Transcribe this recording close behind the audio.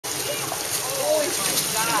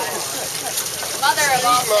mother of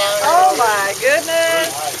all snappers. Oh my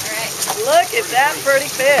goodness. Alright. Look at that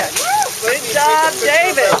pretty fish. Good job,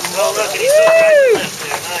 David. Oh, look, and he's so tight to lift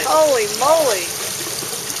there. Nice. Holy moly.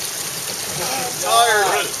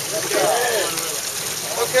 Tired.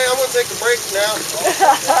 Okay, I'm going to take a break now.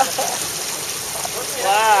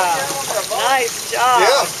 Wow. Nice job.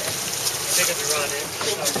 Yeah. Pick up the rod in.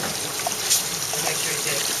 Make sure you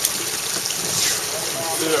get it.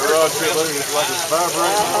 See that rod fit like it's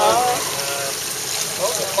vibrating?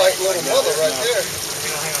 That's a fight little mother right there.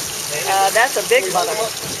 Hang on. That's a big mother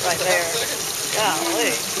right there.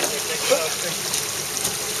 Golly.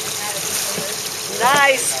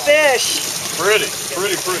 Nice fish. Pretty.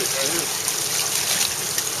 Right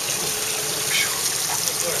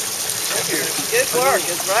here. Good work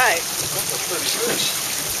is right. That's a pretty fish.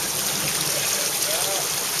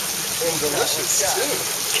 And delicious, too.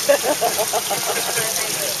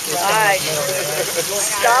 Right.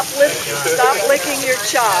 Stop licking your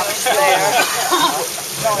chops there.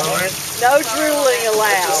 No drooling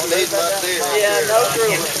allowed. Just made my day right Yeah, there. no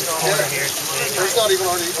drooling. Yeah. There's not even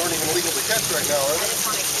aren't even legal to catch right now, are I they? just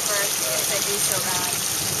want to keep her because I do so bad.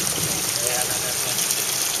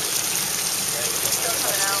 Still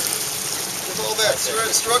coming out. With all that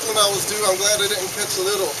struggling I was doing, I'm glad I didn't catch a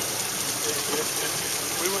little.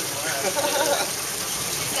 We wouldn't mind.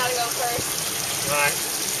 She's got to go first. Alright.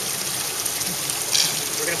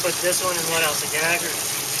 We're going to put this one in what else? A gag? Or?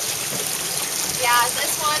 Yeah,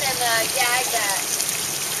 this one and the gag that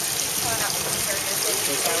keeps coming up from the surface. They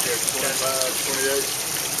need to go. 25, 28.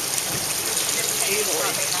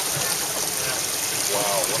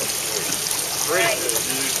 Wow, what a fish. Right. You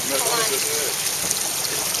used to mess with this head.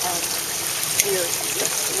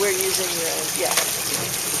 We're using yeah.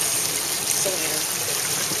 Centimeter.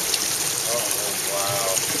 Oh,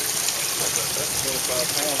 wow. That's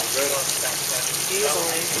 25 pounds of that.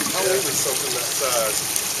 Easily. How old is something that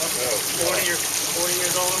size? 40 years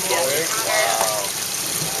old or more? Yeah. Wow.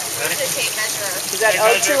 What's the tape measure? Is that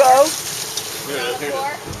 020? Yeah, hit it.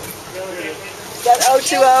 Is that 020?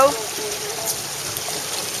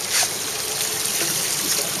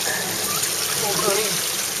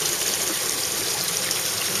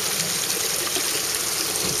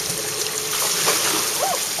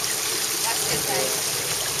 That's good, guys.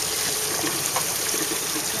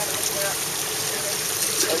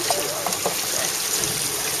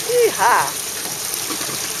 Yeehaw.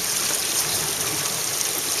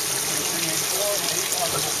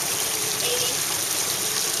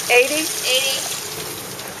 80. 80? 80.